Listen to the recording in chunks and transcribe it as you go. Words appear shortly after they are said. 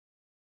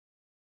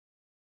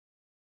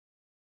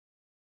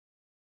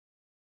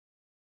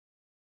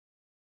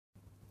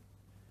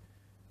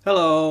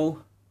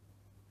Hello,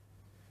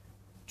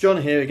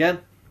 John here again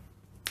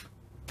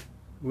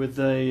with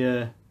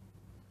another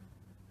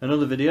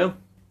video,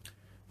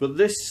 but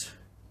this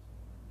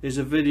is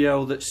a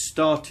video that's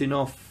starting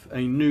off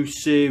a new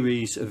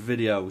series of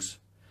videos,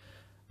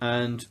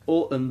 and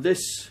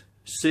this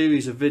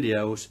series of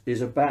videos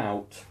is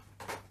about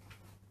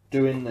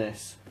doing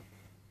this.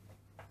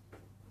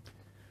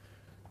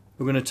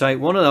 We're going to take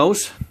one of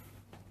those,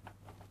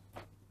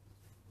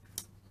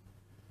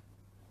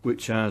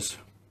 which has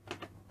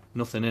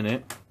nothing in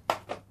it,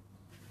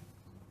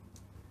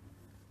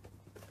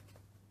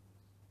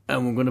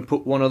 and we're going to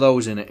put one of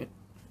those in it.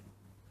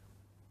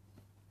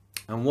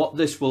 And what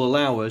this will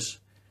allow us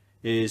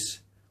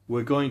is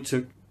we're going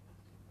to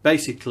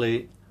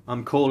basically,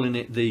 I'm calling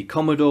it the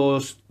Commodore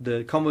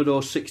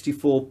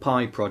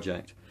 64Pi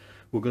project.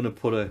 We're going to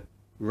put a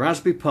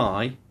Raspberry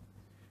Pi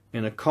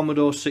in a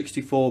Commodore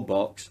 64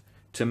 box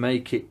to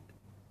make it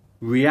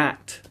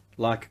react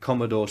like a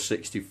Commodore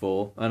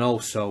 64, and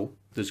also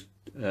there's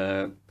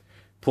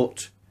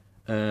put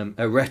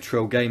a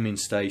retro gaming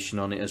station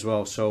on it as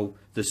well, so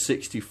the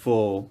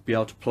 64 be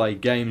able to play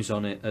games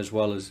on it as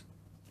well as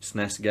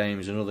SNES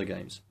games and other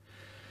games.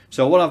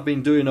 So what I've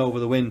been doing over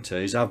the winter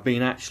is I've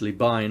been actually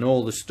buying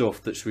all the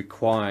stuff that's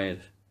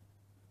required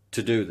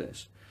to do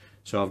this.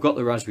 So I've got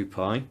the Raspberry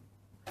Pi,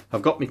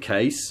 I've got my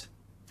case.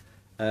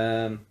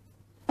 I'm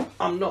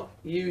not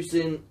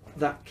using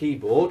that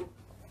keyboard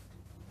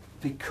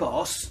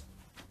because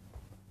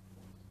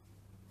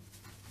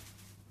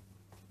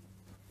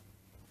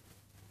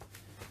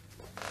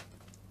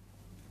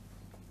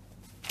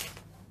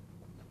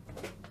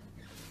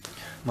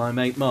my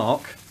mate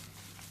Mark,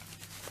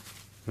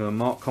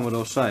 Mark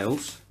Commodore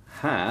Sales,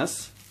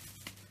 has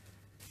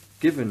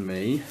given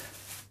me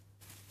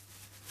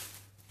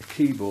a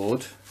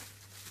keyboard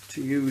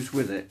to use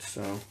with it.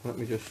 So let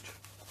me just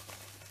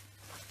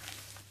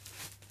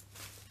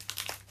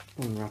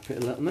unwrap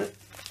it a little bit.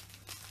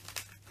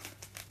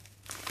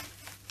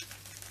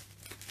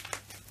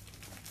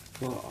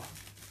 Oh,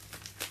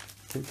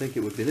 didn't think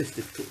it would be this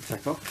difficult to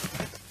take off.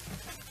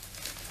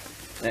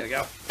 There we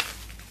go.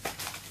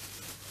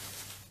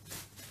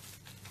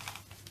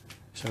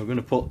 So we're going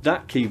to put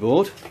that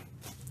keyboard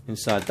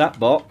inside that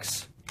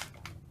box,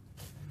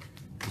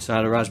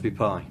 inside a Raspberry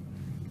Pi.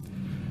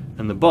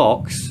 And the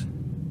box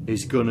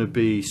is going to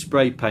be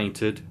spray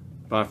painted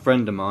by a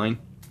friend of mine,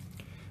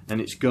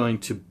 and it's going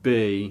to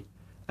be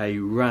a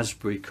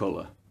raspberry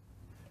colour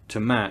to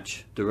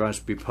match the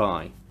Raspberry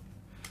Pi.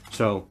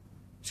 So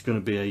it's going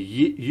to be a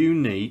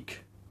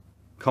unique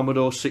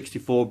Commodore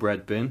 64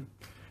 bread bin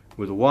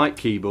with a white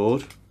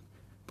keyboard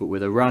but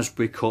with a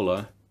raspberry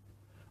colour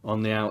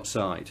on the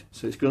outside,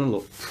 so it's going to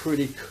look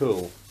pretty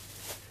cool.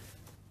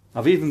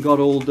 I've even got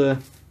all the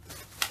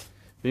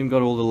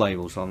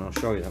labels on. I'll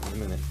show you that in a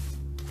minute.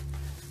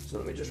 So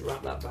let me just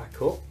wrap that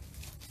back up.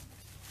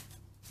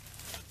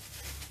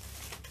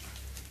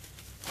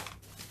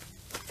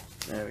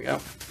 There we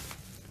go.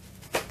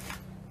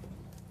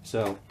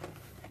 So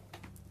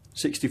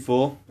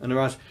 64 and a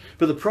raspberry.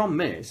 But the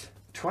problem is,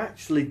 to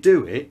actually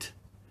do it,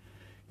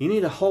 you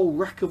need a whole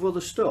rack of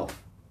other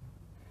stuff.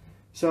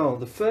 So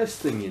the first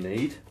thing you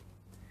need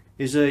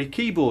is a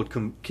Commodore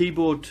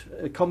keyboard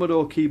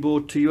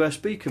to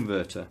USB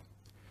converter,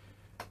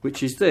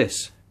 which is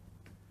this,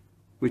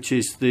 which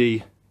is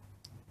the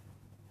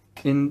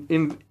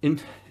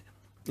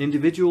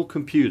individual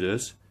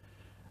computers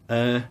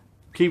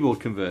keyboard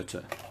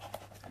converter.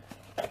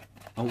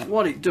 And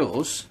what it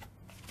does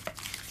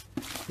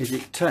is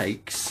it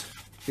fits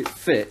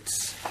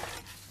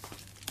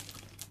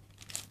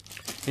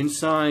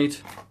inside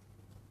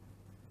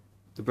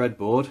the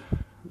breadboard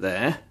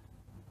there,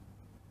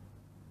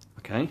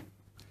 okay,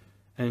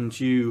 and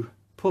you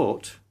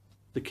put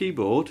the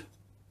keyboard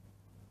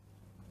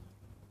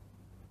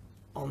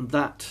on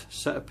that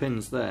set of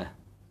pins there,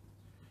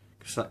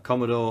 because that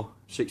Commodore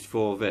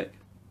 64 VIC.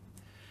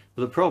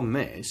 But the problem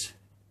is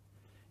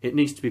it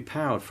needs to be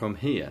powered from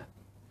here,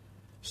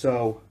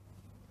 so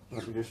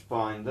let me just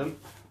find them.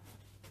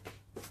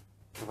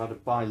 I've had to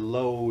buy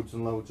loads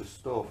and loads of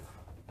stuff.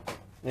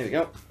 There we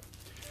go.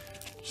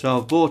 So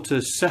I've bought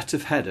a set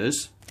of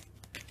headers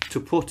to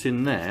put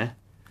in there,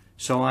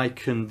 so I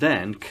can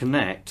then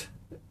connect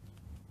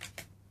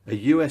a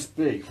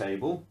USB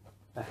cable,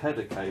 a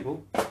header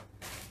cable. Right,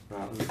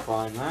 let me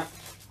find that.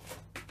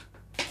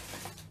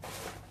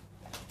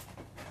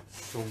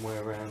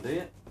 Somewhere around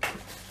here.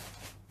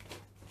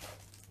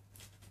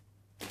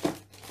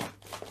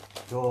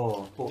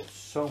 Oh, I've bought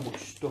so much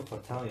stuff, I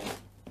tell you.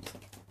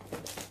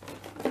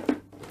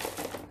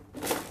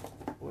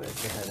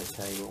 Where's the header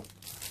cable?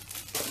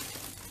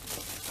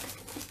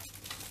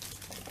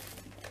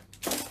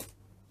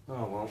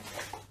 Oh well,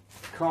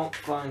 can't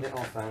find it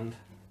offhand.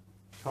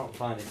 Can't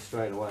find it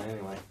straight away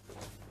anyway.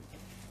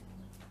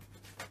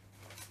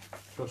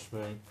 Trust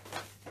me.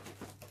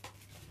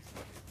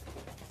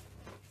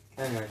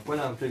 Anyway, when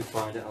I do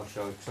find it I'll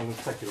show you, because I'm going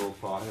to take it all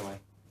apart anyway.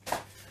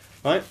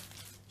 Right,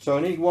 so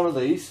I need one of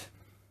these,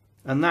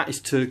 and that is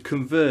to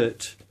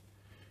convert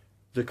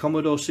the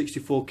Commodore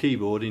 64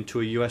 keyboard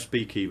into a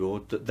USB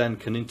keyboard that then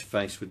can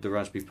interface with the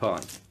Raspberry Pi.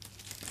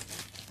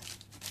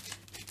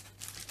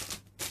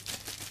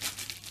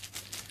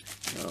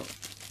 So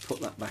put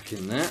that back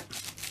in there.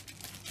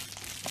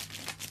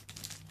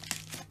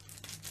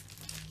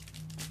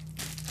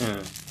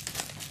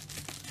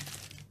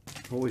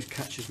 Always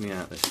catches me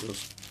out, this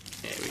does.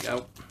 There we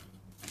go.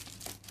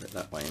 Put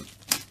that way in.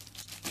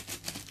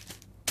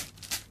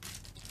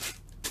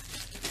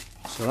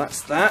 So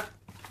that's that.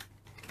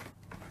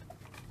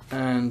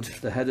 And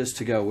the headers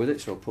to go with it,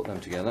 so I'll put them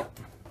together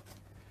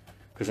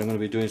because I'm going to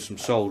be doing some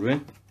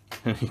soldering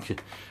and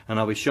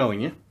I'll be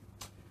showing you.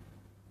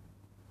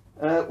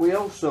 We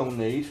also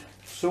need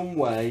some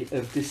way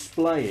of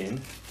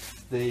displaying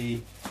the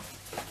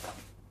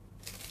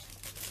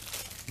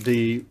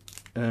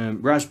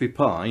Raspberry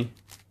Pi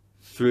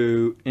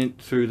through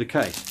the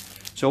case.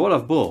 So what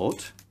I've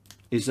bought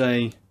is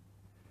a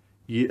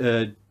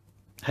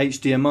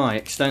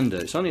HDMI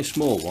extender. It's only a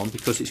small one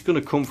because it's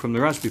going to come from the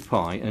Raspberry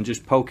Pi and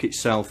just poke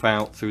itself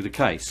out through the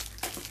case.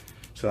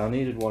 So I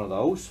needed one of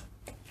those.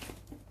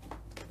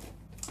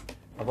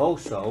 I've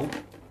also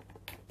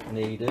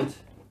needed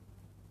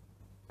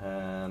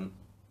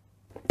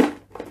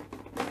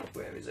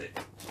where is it?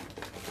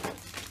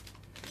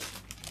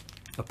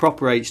 A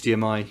proper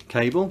HDMI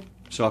cable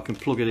so I can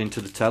plug it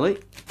into the telly.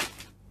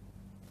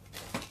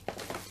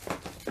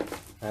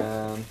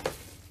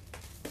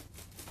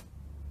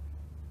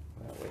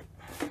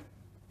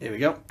 Here we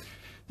go.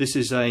 This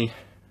is a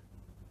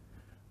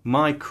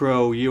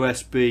micro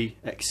USB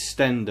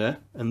extender,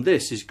 and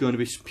this is going to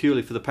be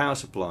purely for the power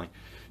supply.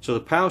 So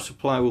the power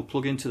supply will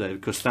plug into there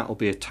because that will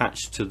be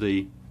attached to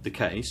the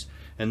case,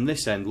 and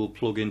this end will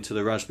plug into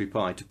the Raspberry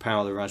Pi to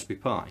power the Raspberry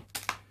Pi.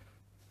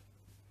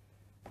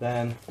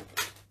 Then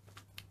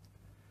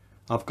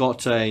I've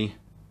got a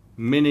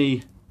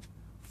mini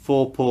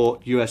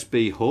 4-port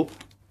USB hub,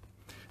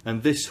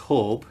 and this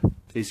hub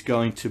is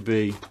going to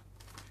be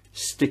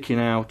sticking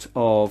out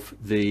of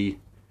the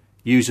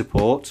user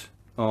port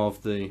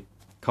of the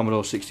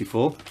Commodore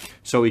 64,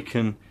 so we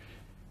can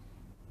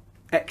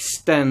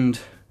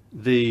extend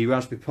the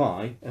Raspberry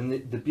Pi, and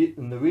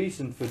the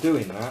reason for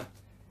doing that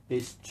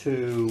is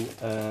to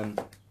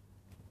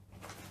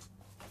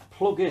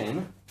plug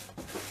in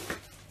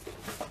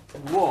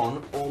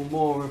one or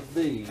more of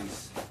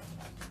these.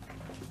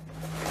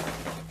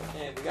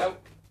 There we go.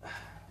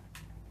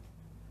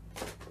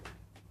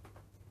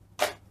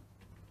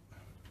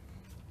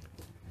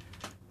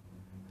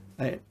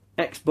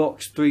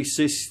 Xbox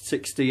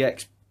 360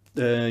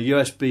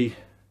 USB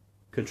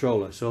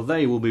controller, so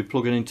they will be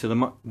plugging into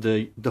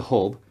the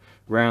hub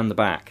round the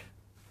back.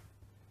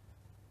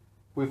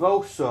 I've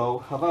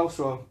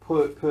also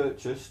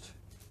purchased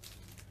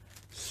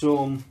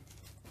some,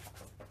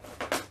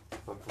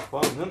 if I can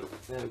find them,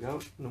 there we go,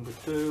 number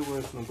 2,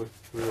 where's number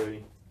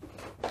 3?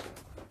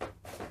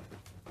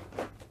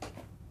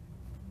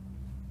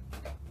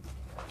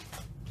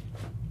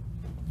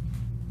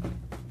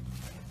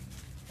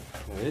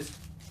 There it is.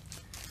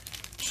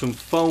 Some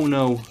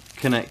phono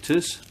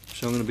connectors,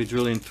 so I'm going to be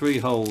drilling 3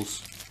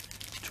 holes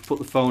to put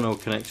the phono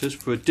connectors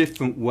for a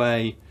different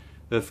way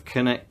of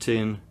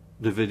connecting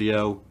the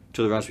video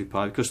to the Raspberry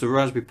Pi, because the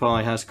Raspberry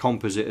Pi has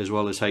composite as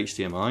well as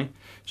HDMI,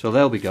 so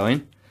they'll be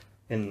going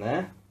in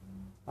there.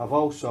 I've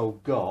also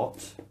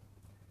got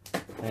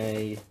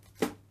a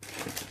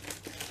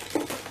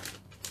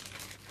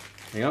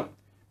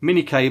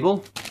mini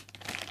cable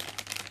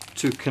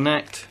to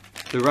connect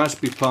the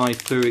Raspberry Pi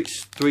through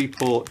its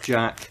 3-port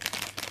jack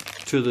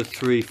to the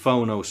 3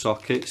 phono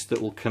sockets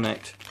that will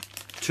connect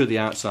to the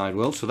outside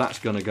world, so that's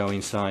going to go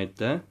inside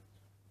there.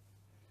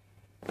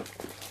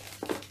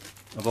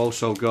 I've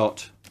also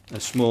got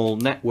a small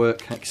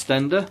network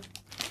extender,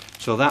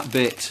 so that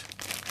bit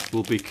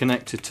will be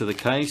connected to the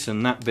case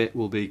and that bit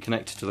will be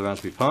connected to the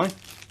Raspberry Pi.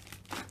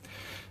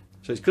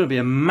 So it's going to be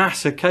a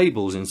mass of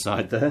cables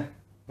inside there,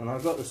 and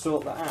I've got to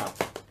sort that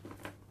out.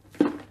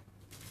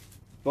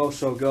 I've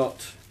also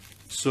got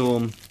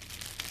some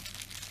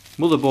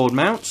motherboard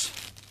mounts,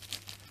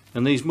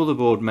 and these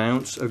motherboard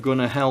mounts are going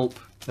to help,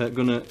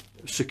 going to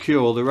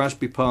secure the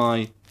Raspberry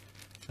Pi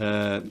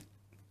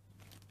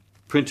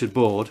printed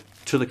board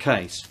to the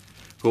case.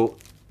 But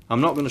I'm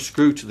not going to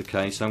screw to the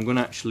case, I'm going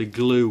to actually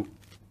glue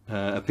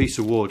a piece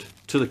of wood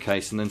to the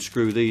case and then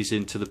screw these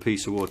into the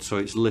piece of wood so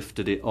it's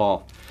lifted it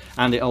off,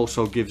 and it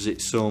also gives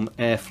it some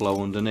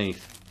airflow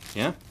underneath.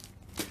 Yeah.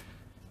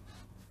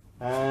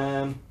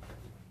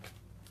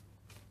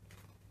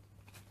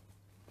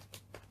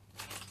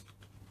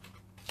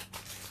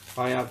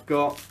 I have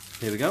got,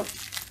 here we go,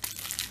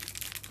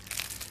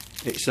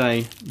 it's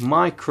a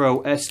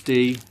micro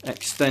SD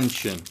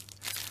extension.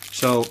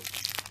 So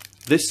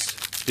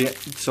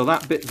so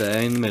that bit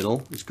there in the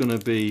middle is going to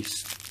be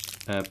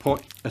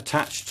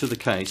attached to the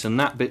case, and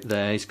that bit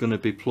there is going to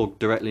be plugged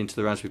directly into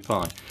the Raspberry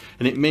Pi,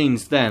 and it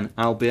means then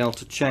I'll be able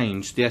to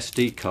change the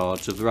SD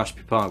cards of the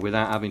Raspberry Pi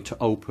without having to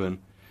open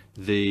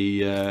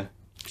the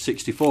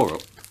 64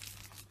 up.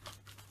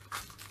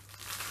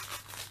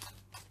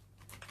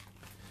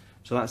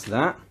 So that's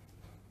that.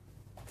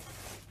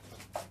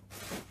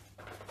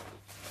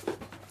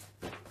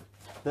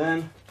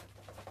 Then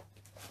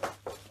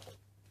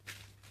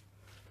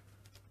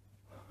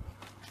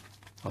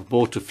I've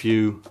bought a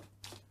few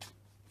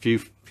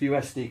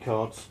SD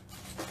cards.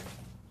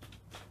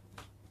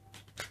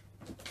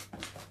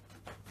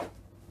 In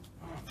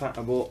fact,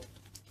 I bought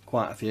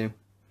quite a few.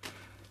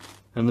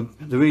 And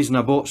the reason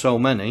I bought so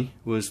many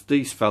was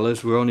these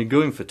fellas were only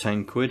going for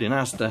 10 quid in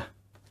Asda.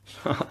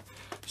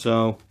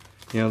 So,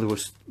 you know, there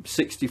was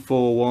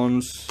 64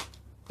 ones.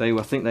 I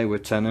think they were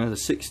tenner. The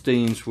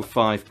 16s were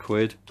 5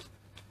 quid.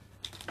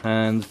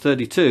 And the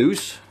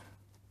 32s,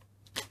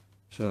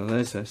 so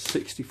there's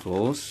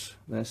 64s.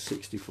 There's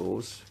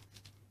 64s.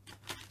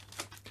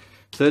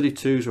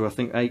 32s were I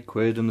think 8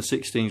 quid, and the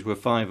 16s were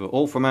 5,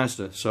 all from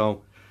Asda.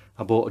 So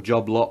I bought a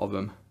job lot of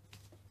them.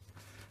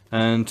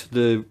 And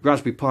the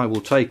Raspberry Pi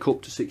will take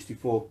up to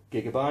 64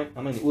 gigabyte.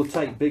 I mean, it will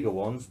take bigger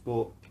ones,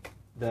 but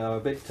they're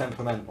a bit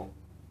temperamental.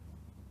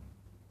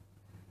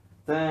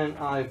 Then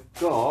I've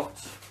got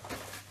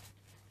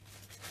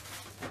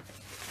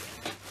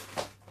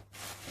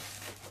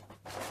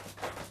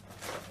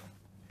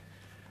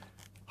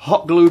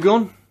hot glue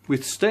gun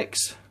with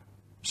sticks,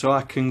 so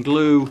I can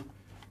glue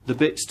the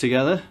bits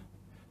together.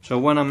 So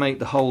when I make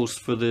the holes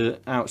for the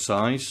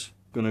outsides,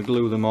 I'm going to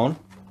glue them on.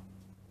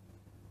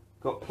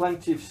 Got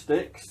plenty of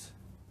sticks,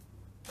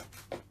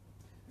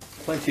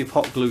 plenty of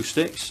hot glue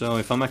sticks, so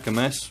if I make a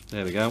mess,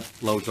 there we go,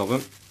 loads of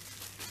them.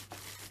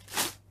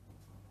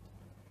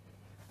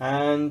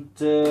 And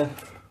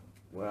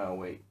where are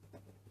we?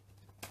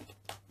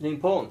 The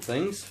important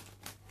things.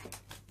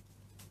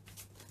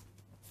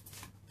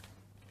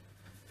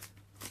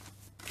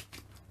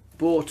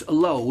 Bought a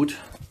load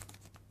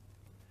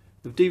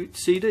of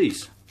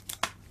CDs.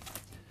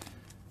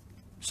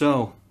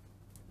 So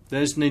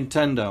there's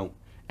Nintendo.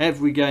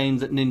 Every game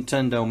that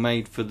Nintendo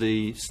made for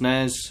the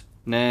SNES,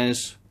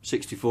 NES,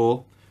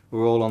 64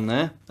 were all on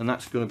there, and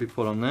that's going to be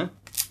put on there.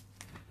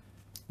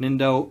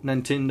 Nintendo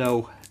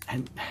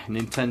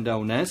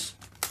NES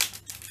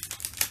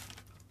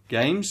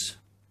games,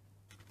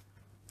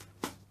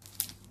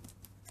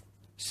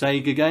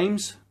 Sega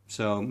games,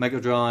 so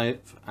Mega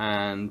Drive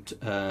and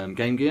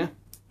Game Gear,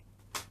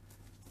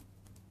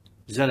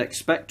 ZX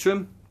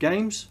Spectrum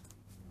games,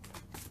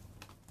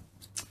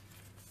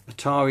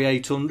 Atari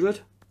 800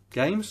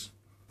 games,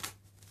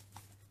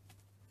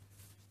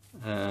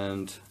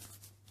 and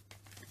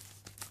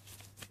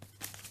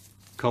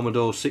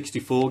Commodore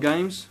 64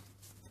 games,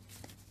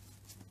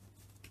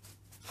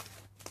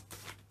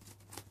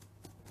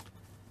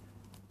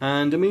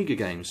 and Amiga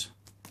games.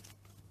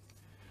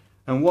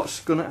 And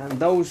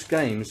those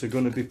games are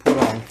going to be put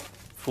on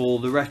for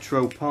the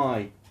Retro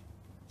Pi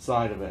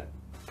side of it.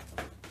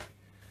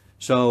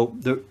 So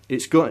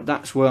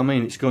that's what I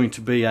mean. It's going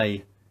to be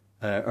a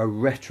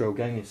retro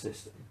gaming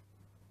system.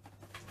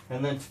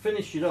 And then to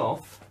finish it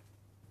off,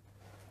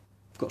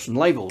 I've got some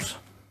labels.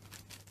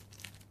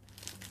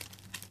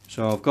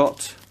 So I've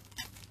got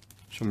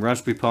some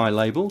Raspberry Pi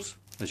labels,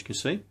 as you can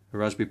see, a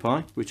Raspberry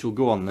Pi, which will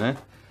go on there.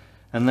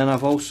 And then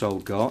I've also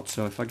got,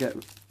 so if I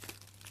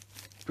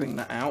bring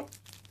that out,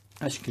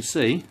 as you can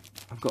see,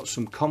 I've got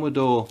some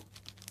Commodore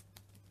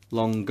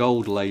long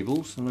gold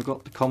labels, and I've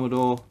got the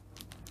Commodore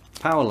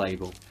power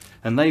label,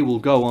 and they will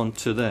go on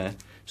to there.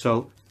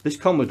 So this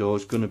Commodore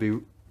is going to be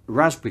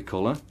raspberry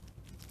colour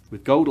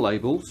with gold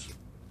labels,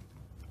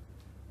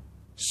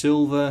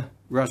 silver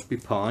Raspberry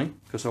Pi,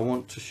 because I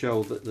want to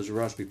show that there's a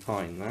Raspberry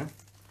Pi in there.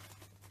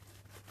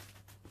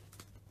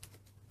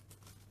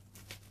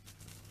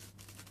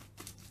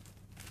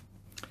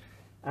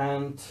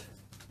 And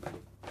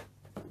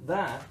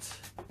that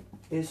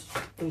is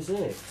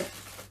it.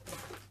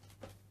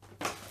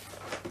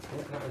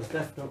 Yeah, that is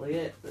definitely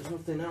it. There's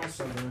nothing else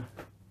on there.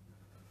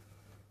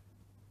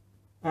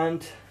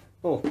 And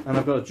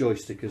I've got a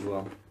joystick as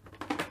well.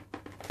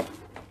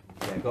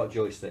 Yeah, I've got a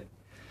joystick.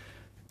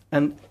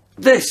 And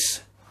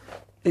this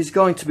is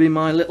going to be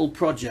my little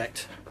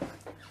project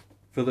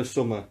for the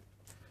summer.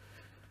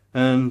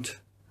 And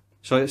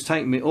so it's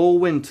taken me all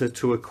winter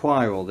to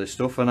acquire all this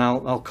stuff, and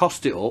I'll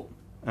cost it up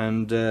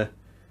and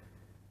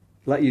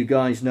let you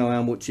guys know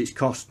how much it's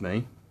cost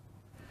me.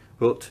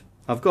 But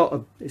I've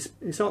got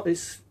it's not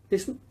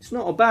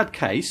a bad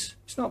case.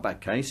 It's not a bad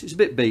case. It's a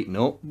bit beaten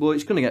up, but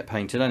it's going to get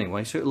painted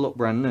anyway, so it'll look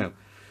brand new.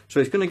 So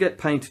it's going to get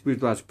painted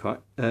with raspberry,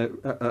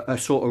 a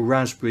sort of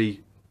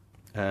raspberry,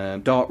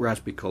 dark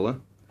raspberry colour.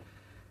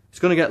 It's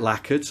going to get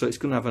lacquered, so it's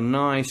going to have a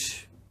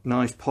nice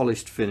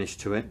polished finish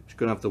to it. It's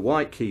going to have the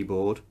white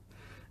keyboard,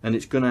 and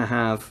it's going to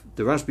have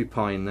the Raspberry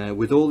Pi in there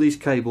with all these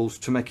cables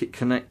to make it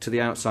connect to the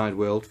outside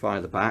world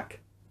via the back.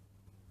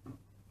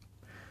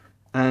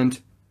 And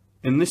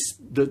in this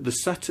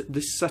set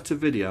of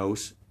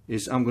videos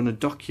is I'm going to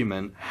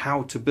document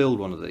how to build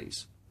one of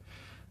these.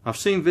 I've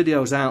seen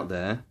videos out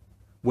there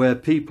where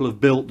people have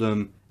built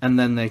them and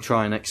then they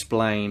try and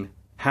explain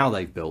how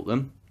they've built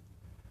them,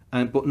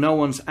 but no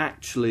one's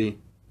actually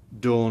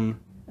done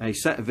a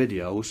set of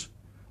videos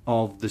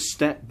of the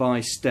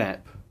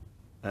step-by-step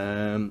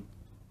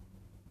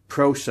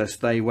process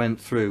they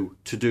went through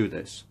to do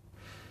this.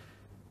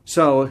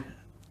 So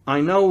I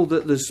know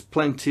that there's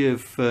plenty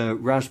of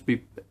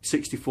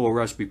 64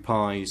 Raspberry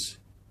Pis,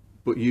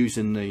 but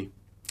using the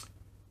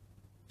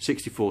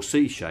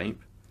 64C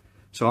shape,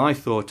 so I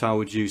thought I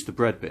would use the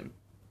bread bin,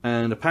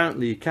 and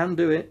apparently you can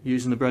do it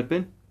using the bread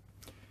bin,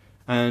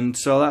 and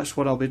so that's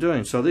what I'll be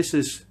doing. So this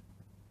is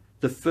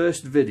the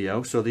first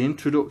video, so the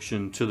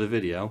introduction to the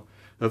video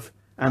of,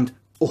 and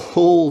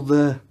all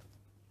the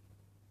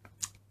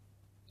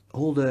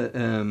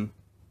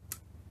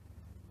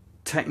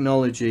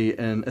technology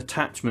and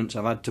attachments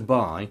I've had to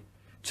buy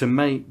to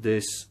make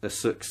this a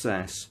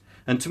success,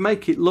 and to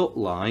make it look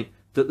like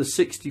that the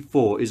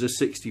 64 is a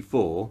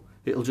 64.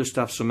 It'll just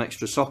have some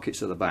extra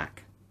sockets at the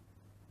back,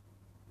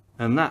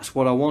 and that's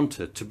what I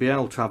wanted, to be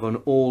able to have an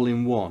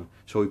all-in-one.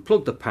 So we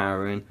plug the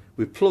power in,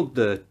 we plug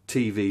the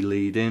TV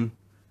lead in,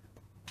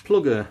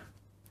 plug a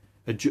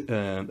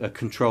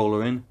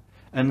controller in,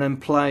 and then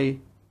play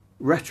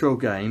retro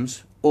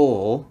games,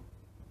 or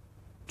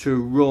to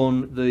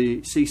run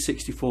the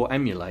C64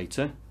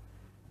 emulator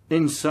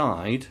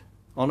inside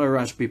on a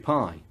Raspberry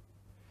Pi,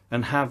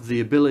 and have the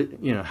ability,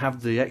 you know,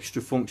 have the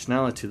extra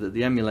functionality that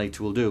the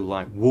emulator will do,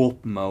 like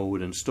warp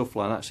mode and stuff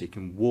like that, so you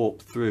can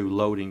warp through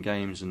loading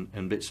games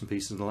and bits and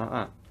pieces like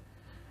that.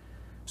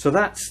 So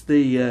that's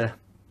the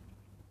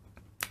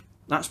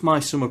that's my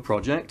summer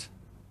project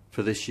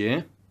for this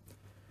year.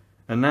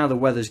 And now the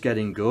weather's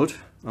getting good,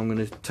 I'm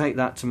going to take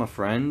that to my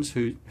friend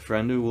who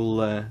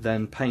will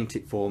then paint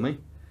it for me,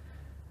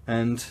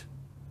 and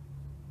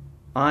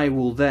I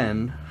will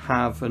then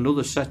have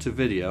another set of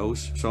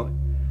videos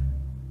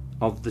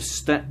of the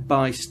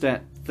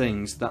step-by-step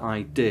things that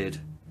I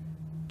did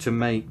to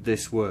make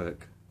this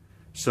work.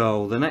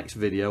 So the next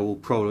video will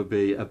probably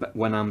be about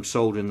when I'm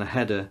soldering the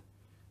header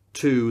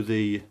to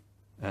the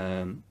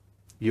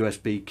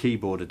USB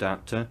keyboard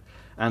adapter,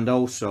 and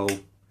also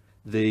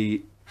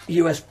the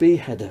USB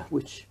header,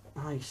 which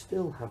I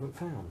still haven't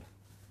found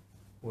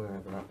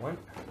wherever that went.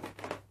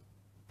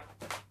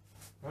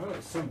 Oh,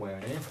 it's somewhere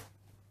in here,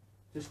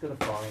 just got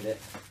to find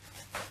it,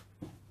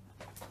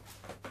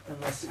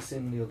 unless it's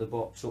in the other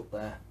box up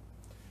there,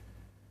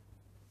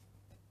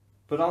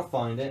 but I'll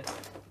find it,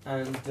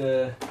 and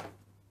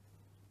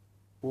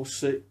we'll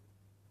see.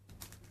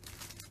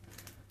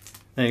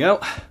 There you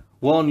go,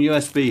 one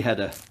USB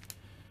header.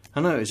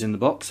 I know it was in the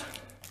box.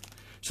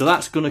 So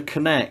that's going to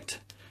connect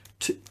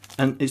to,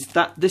 and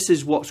this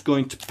is what's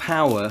going to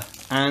power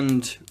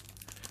and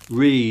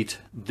read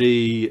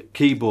the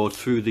keyboard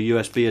through the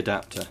USB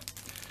adapter.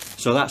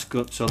 So that's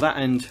good. So that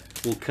end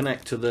will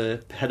connect to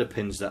the header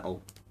pins that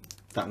I'm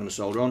going to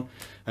solder on,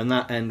 and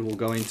that end will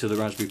go into the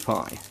Raspberry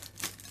Pi.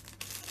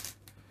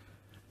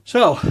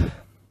 So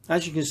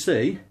as you can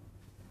see,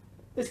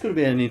 it's going to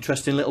be an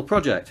interesting little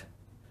project,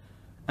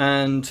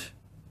 and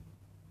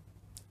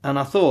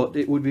I thought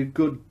it would be a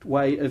good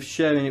way of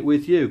sharing it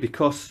with you,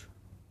 because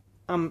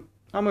I'm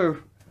a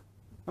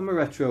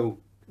retro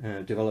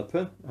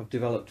developer. I've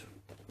developed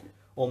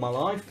all my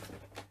life,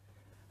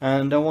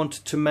 and I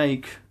wanted to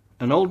make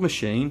an old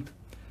machine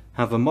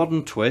have a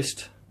modern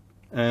twist,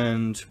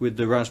 and with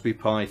the Raspberry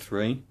Pi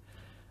 3,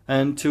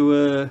 and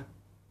to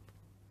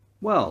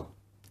well,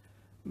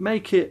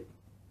 make it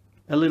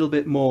a little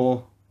bit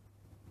more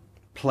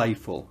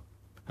playful,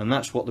 and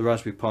that's what the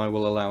Raspberry Pi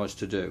will allow us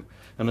to do.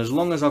 And as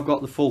long as I've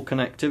got the full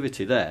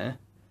connectivity there,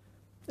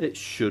 it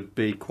should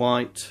be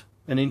quite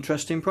an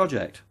interesting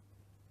project.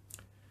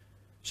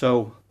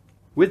 So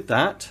with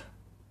that,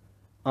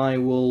 I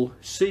will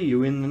see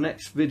you in the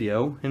next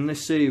video in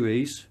this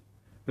series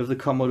of the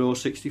Commodore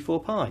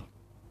 64 Pi.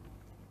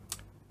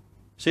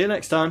 See you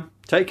next time.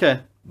 Take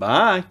care.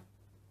 Bye.